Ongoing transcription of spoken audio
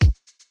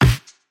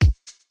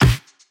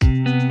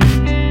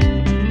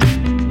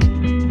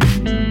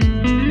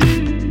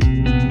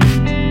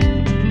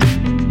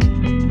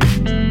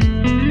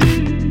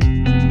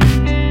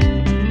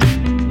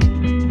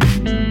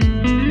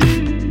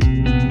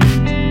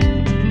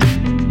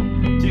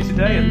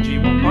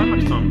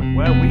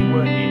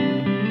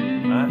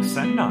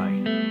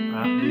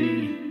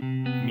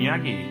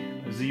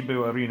Miyagi,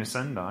 Zebu Arena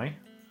Sendai,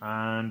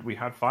 and we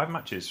had 5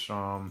 matches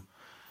from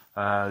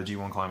the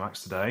G1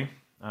 Climax today.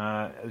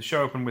 The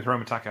show opened with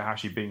Hiroma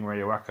Takahashi beating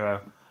Ryoawe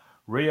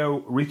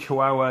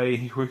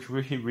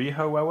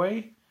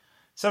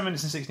 7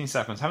 minutes and 16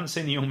 seconds. Haven't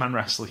seen the young man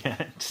wrestle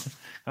yet.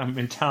 Haven't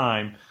been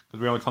time, because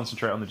we only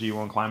concentrate on the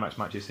G1 Climax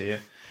matches here.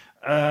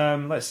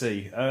 Let's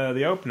see.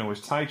 The opener was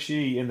Tai Chi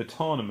in the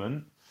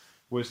tournament,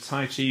 was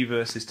Tai Chi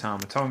versus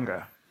Tama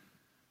Tonga.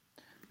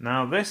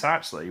 Now, this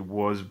actually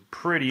was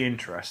pretty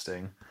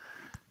interesting,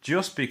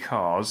 just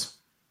because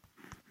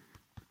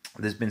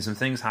there's been some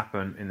things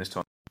happen in this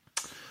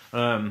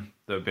tournament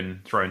that have been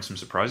throwing some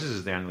surprises,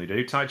 as they annually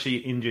do. Tai Chi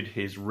injured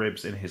his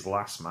ribs in his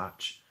last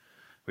match,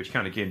 which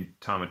kind of gave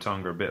Tama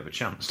Tonga a bit of a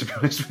chance, to be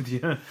honest with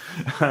you.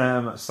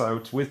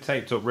 So, with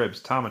taped up ribs,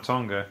 Tama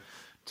Tonga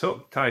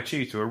took Tai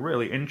Chi to a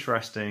really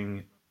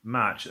interesting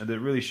match, and it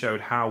really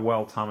showed how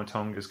well Tama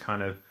Tonga's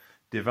kind of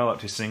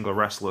developed his single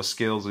wrestler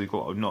skills. He's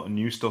got not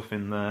new stuff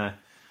in there.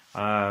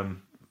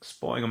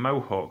 Sporting a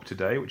mohawk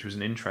today, which was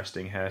an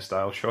interesting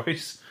hairstyle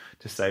choice,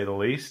 to say the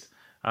least.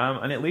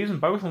 And it leaves them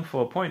both on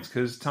 4 points,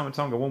 because Tama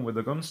Tonga won with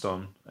the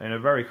gunstone in a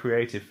very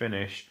creative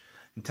finish.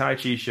 And Tai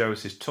Chi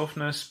shows his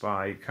toughness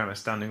by kind of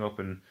standing up,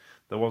 and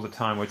there was a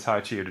time where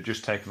Tai Chi had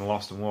just taken the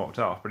loss and walked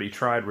off, but he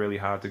tried really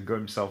hard to gut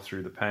himself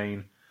through the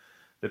pain.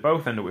 They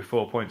both end up with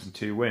 4 points and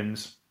 2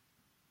 wins.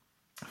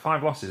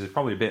 5 losses is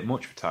probably a bit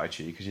much for Tai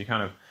Chi, because you're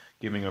kind of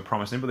giving him a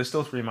promising, but there's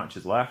still 3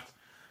 matches left.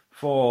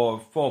 4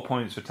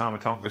 points for Tama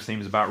Tonga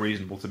seems about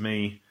reasonable to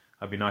me.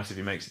 It'd be nice if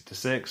he makes it to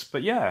 6.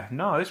 But yeah,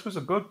 no, this was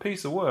a good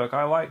piece of work.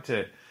 I liked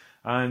it.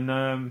 And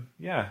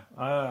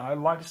I'd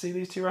like to see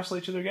these two wrestle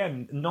each other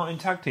again. Not in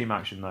tag team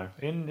action, though.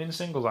 In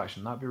singles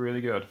action. That'd be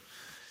really good.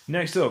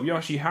 Next up,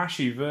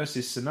 Yoshihashi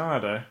versus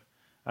Sanada.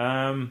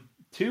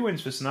 2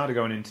 wins for Sanada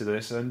going into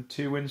this, and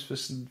 2 wins for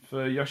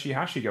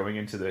Yoshihashi going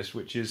into this,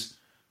 which is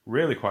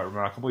really quite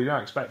remarkable. You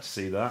don't expect to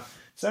see that.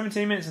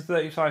 17 minutes and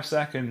 35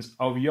 seconds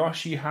of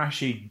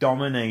Yoshihashi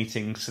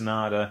dominating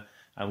Sanada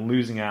and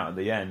losing out at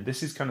the end.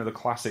 This is kind of the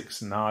classic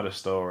Sanada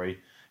story.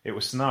 It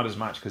was Sanada's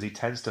match because he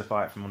tends to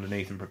fight from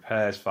underneath and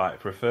prefers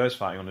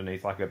fighting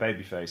underneath like a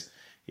babyface,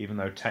 even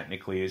though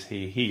technically is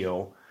he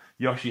heel.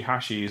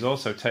 Yoshihashi is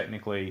also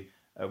technically,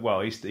 he's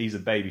a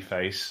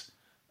babyface,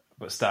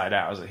 but started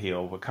out as a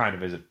heel, but kind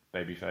of is a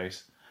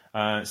babyface.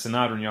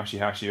 Sanada and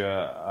Yoshihashi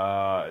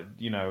are,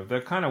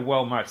 they're kind of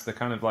well matched. They're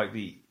kind of like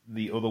the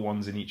other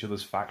ones in each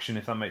other's faction,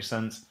 if that makes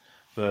sense.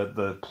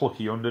 The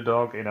plucky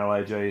underdog in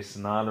LAJ is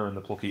Sanada, and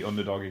the plucky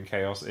underdog in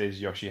Chaos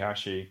is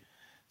Yoshihashi.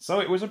 So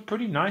it was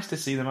pretty nice to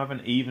see them have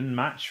an even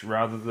match,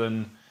 rather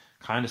than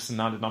kind of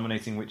Sanada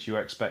dominating, which you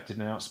expected,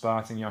 and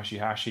outsparting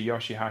Yoshihashi.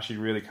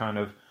 Yoshihashi really kind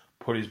of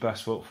put his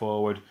best foot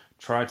forward,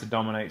 tried to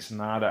dominate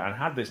Sanada, and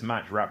had this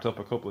match wrapped up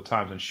a couple of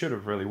times, and should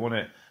have really won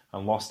it,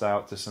 and lost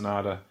out to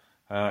Sanada,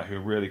 who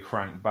really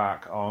cranked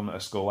back on a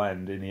skull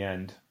end in the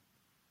end.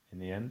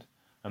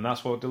 And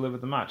that's what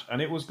delivered the match.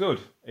 And it was good.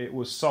 It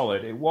was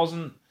solid. It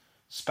wasn't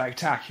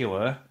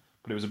spectacular,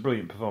 but it was a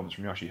brilliant performance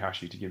from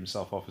Yoshihashi to give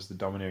himself off as the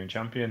domineering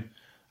champion.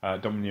 He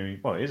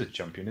is a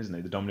champion, isn't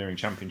he? The domineering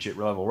championship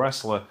level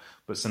wrestler.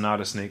 But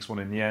Sanada sneaks one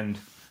in the end,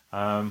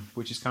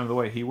 which is kind of the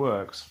way he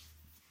works.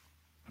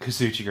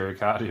 Kazuchika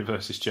Okada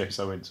versus Chase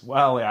Owens.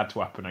 Well, it had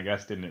to happen, I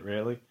guess, didn't it,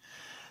 really?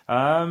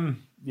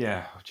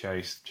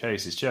 Chase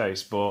is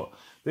Chase, but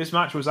this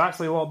match was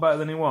actually a lot better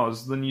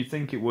than you'd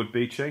think it would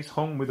be. Chase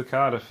hung with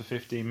Okada for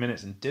 15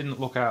 minutes and didn't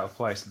look out of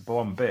place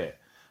one bit.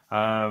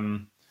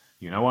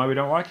 You know why we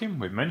don't like him?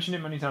 We've mentioned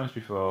it many times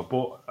before,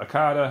 but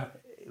Okada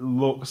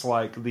looks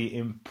like the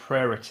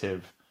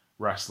imperative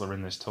wrestler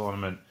in this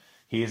tournament.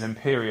 He is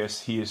imperious,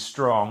 he is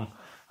strong,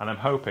 and I'm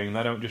hoping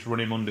they don't just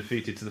run him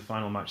undefeated to the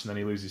final match and then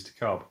he loses to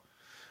Cobb.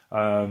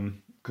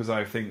 Because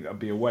I think that'd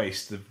be a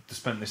waste to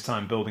spend this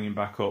time building him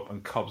back up,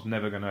 and Cobb's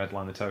never going to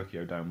headline the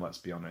Tokyo Dome, let's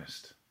be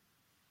honest.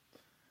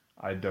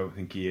 I don't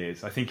think he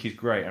is. I think he's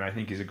great, and I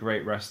think he's a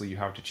great wrestler you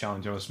have to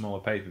challenge on a smaller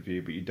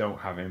pay-per-view, but you don't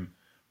have him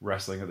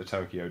wrestling at the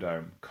Tokyo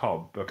Dome.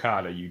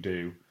 Okada, you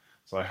do.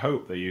 So I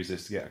hope they use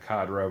this to get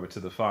Okada over to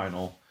the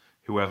final.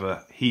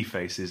 Whoever he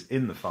faces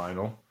in the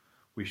final,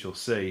 we shall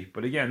see.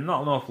 But again,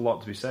 not an awful lot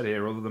to be said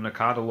here, other than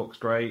Okada looks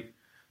great.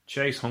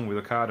 Chase hung with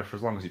Okada for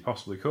as long as he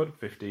possibly could,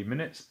 15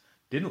 minutes.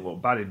 Didn't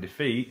look bad in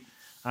defeat.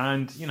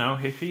 And,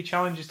 if he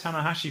challenges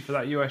Tanahashi for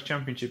that US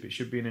Championship, it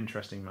should be an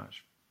interesting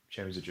match.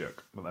 Shame he's a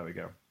jerk, but there we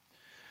go.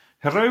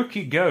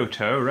 Hiroki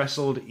Goto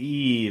wrestled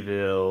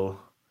Evil.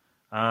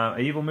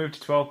 Evil moved to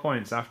 12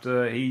 points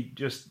after he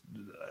just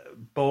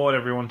bored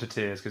everyone to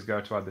tears, because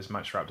Goto had this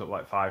match wrapped up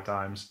like 5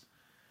 times.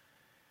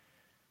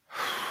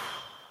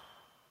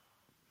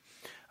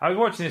 I was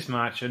watching this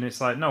match, and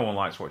it's like, no one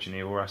likes watching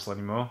Evil wrestle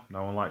anymore.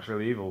 No one likes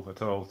really Evil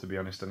at all, to be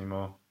honest,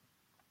 anymore.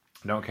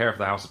 I don't care if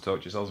the House of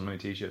Torture sells as many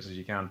t-shirts as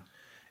you can.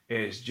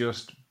 It's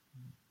just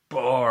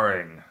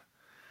boring.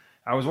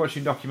 I was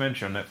watching a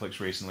documentary on Netflix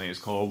recently. It's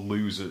called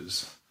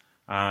Losers.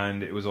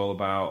 And it was all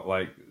about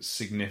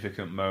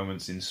significant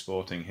moments in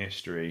sporting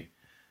history.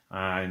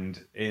 And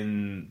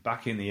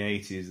back in the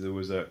 80s, there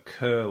was a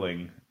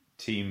curling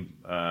team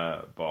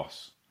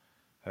boss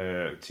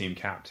her team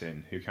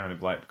captain, who kind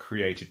of like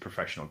created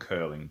professional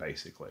curling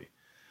basically,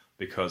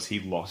 because he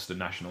lost a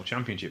national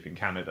championship in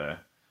Canada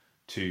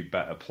to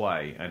better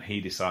play, and he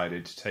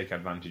decided to take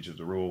advantage of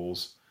the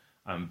rules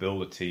and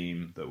build a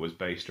team that was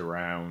based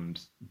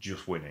around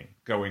just winning,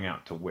 going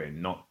out to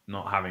win, not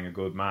having a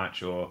good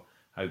match or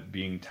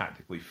being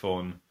tactically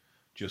fun,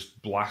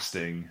 just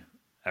blasting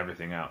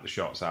everything out, the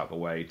shots out the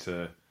way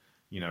to,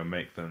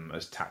 make them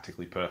as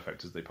tactically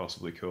perfect as they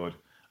possibly could,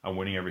 and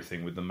winning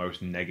everything with the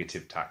most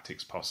negative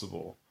tactics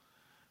possible.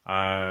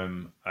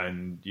 And,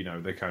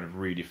 they kind of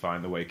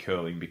redefined the way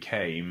curling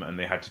became, and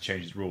they had to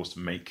change the rules to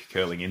make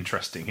curling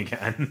interesting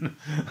again.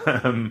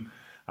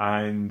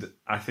 And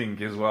I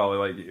think as well,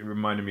 like, it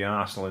reminded me of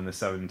Arsenal in the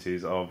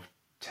 70s of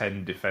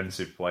 10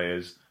 defensive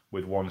players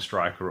with one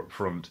striker up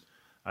front,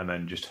 and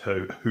then just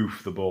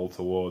hoof the ball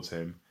towards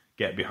him,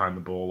 get behind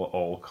the ball at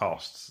all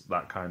costs.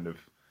 That kind of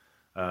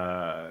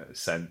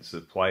sense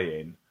of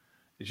playing.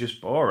 It's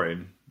just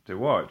boring to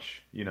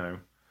watch, It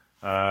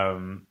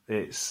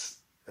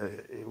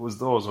was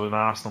those with an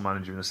Arsenal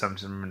manager in the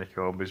 70s, Nick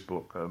Orbis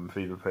book,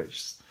 Fever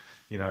Pitch,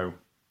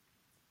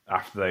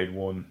 after they'd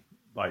won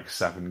like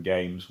 7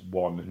 games,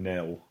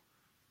 1-0.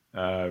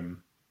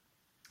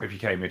 If you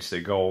came here to see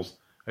goals,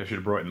 they should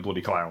have brought in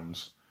bloody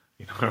clowns.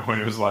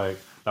 When it was like,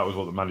 that was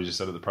what the manager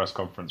said at the press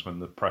conference when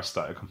the press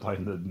started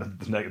complaining that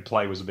the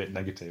play was a bit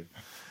negative.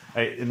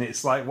 And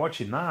it's like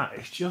watching that,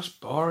 it's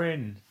just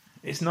boring.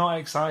 It's not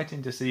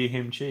exciting to see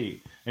him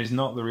cheat. It's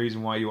not the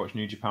reason why you watch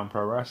New Japan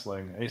Pro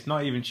Wrestling. It's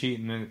not even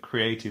cheating in a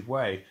creative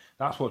way.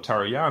 That's what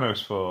Toru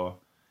Yano's for.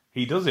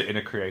 He does it in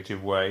a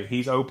creative way.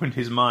 He's opened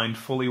his mind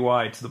fully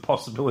wide to the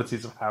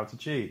possibilities of how to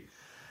cheat.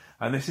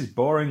 And this is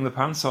boring the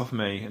pants off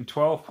me. And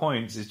 12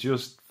 points is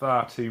just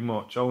far too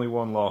much. Only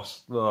 1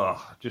 loss.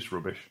 Ugh, just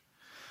rubbish.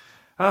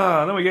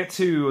 Then we get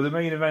to the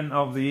main event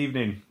of the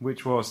evening,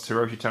 which was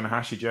Hiroshi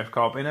Tanahashi, Jeff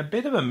Cobb, in a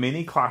bit of a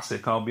mini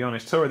classic, I'll be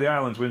honest. Tour of the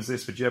Islands wins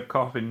this for Jeff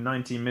Cobb in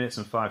 19 minutes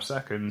and 5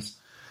 seconds.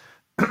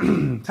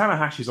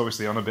 Tanahashi's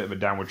obviously on a bit of a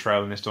downward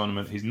trail in this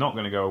tournament. He's not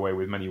going to go away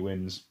with many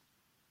wins.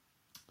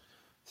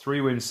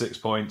 3 wins, 6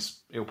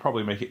 points. He'll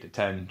probably make it to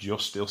 10. He'll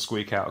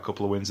squeak out a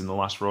couple of wins in the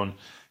last run.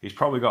 He's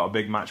probably got a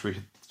big match with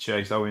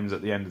Chase Owens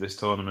at the end of this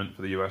tournament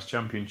for the US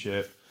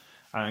Championship.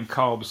 And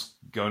Cobb's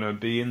going to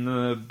be in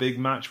the big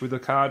match with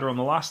Okada on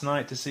the last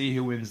night to see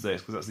who wins this,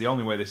 because that's the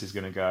only way this is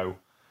going to go.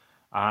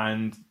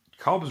 And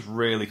Cobb's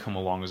really come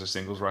along as a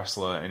singles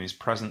wrestler in his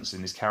presence,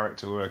 in his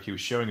character work. He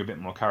was showing a bit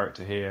more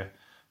character here,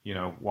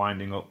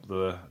 winding up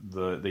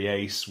the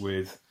ace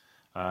with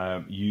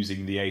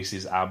using the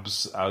ace's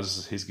abs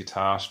as his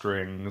guitar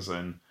strings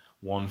and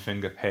one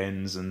finger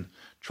pins, and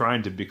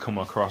trying to become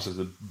across as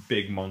a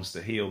big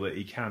monster heel that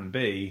he can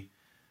be.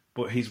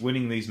 But he's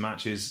winning these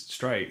matches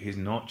straight. He's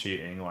not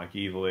cheating like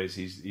Evil is.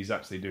 He's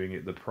actually doing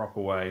it the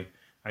proper way,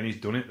 and he's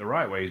done it the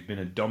right way. He's been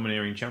a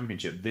domineering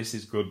championship. This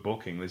is good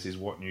booking. This is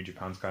what New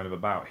Japan's kind of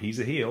about.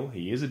 He's a heel.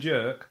 He is a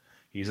jerk.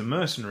 He's a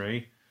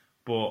mercenary,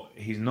 but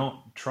he's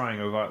not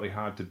trying overtly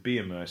hard to be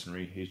a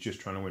mercenary. He's just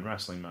trying to win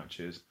wrestling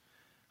matches.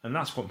 And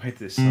that's what made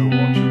this so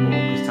watchable,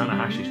 because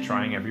Tanahashi's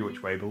trying every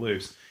which way but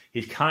loose.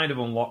 He's kind of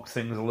unlocked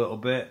things a little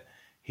bit.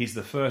 He's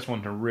the first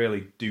one to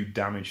really do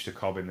damage to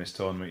Cobb in this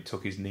tournament. He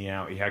took his knee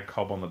out. He had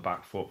Cobb on the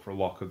back foot for a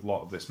lot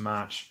of this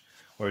match,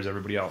 whereas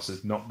everybody else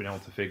has not been able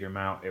to figure him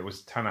out. It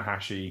was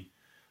Tanahashi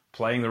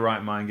playing the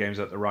right mind games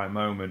at the right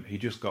moment. He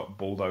just got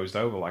bulldozed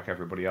over like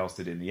everybody else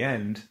did in the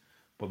end.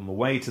 But on the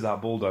way to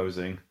that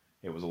bulldozing,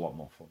 it was a lot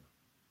more fun.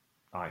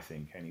 I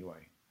think,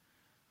 anyway.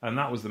 And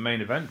that was the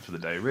main event for the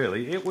day,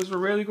 really. It was a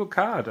really good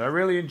card. I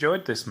really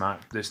enjoyed this match,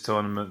 this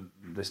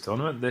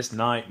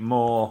night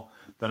more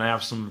than I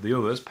have some of the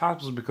others.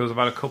 Perhaps because I've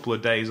had a couple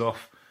of days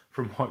off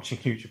from watching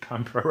New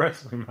Japan Pro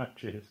Wrestling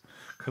matches.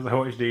 Because I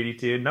watched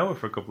DDT and Noah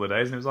for a couple of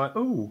days, and it was like,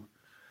 ooh.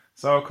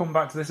 So I'll come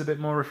back to this a bit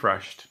more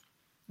refreshed.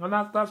 And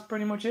that's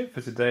pretty much it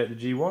for today at the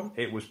G1.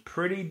 It was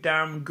pretty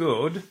damn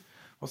good.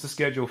 What's the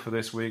schedule for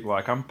this week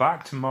like? I'm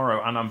back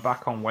tomorrow, and I'm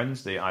back on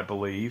Wednesday, I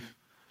believe.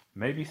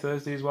 Maybe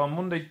Thursday as well.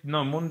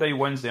 Monday,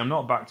 Wednesday. I'm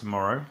not back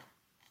tomorrow.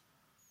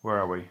 Where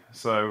are we?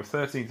 So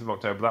 13th of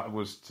October, that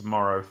was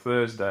tomorrow,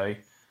 Thursday.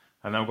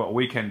 And then I've got a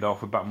weekend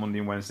off. We're back Monday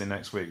and Wednesday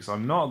next week. So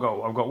I've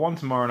got one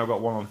tomorrow and I've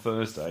got one on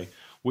Thursday,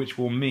 which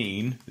will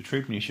mean the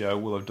Troopany Show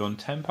will have done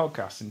 10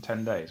 podcasts in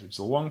 10 days, which is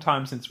a long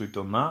time since we've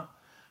done that.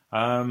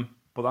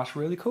 But that's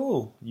really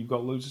cool. You've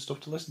got loads of stuff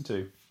to listen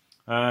to.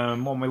 What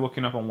am I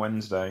looking up on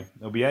Wednesday?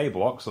 There'll be A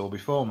block, so there'll be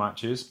 4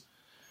 matches.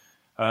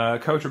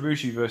 Kota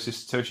Ibushi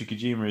versus Satoshi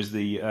Kojima is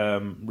the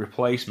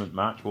replacement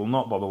match. We'll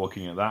not bother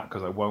looking at that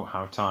because I won't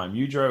have time.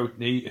 Tomohiro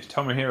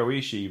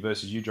Ishii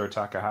versus Yujiro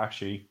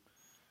Takahashi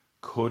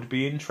could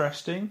be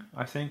interesting,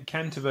 I think.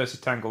 Kenta versus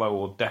Tangaloa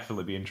will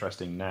definitely be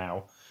interesting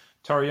now.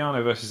 Toru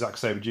Yano versus Zack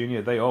Sabre Jr.,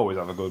 they always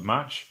have a good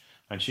match.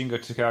 And Shingo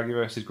Takagi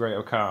versus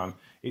Great-O-Khan.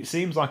 It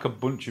seems like a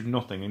bunch of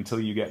nothing until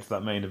you get to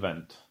that main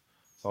event.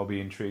 So I'll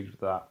be intrigued with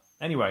that.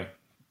 Anyway,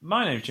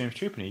 my name's James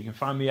Troopany. You can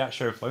find me at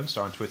Show Lone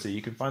Star on Twitter.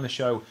 You can find the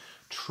show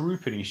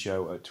Troopany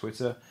Show at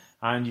Twitter.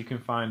 And you can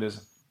find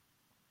us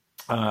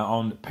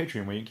on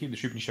Patreon, where you can keep the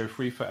True Penny Show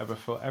free forever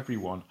for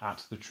everyone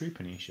at the True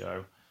Penny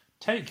Show.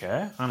 Take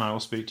care, and I will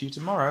speak to you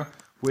tomorrow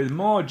with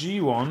more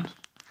G1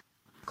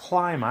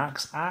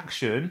 Climax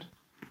action.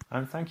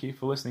 And thank you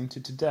for listening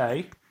to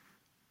Today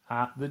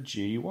at the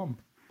G1.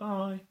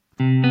 Bye.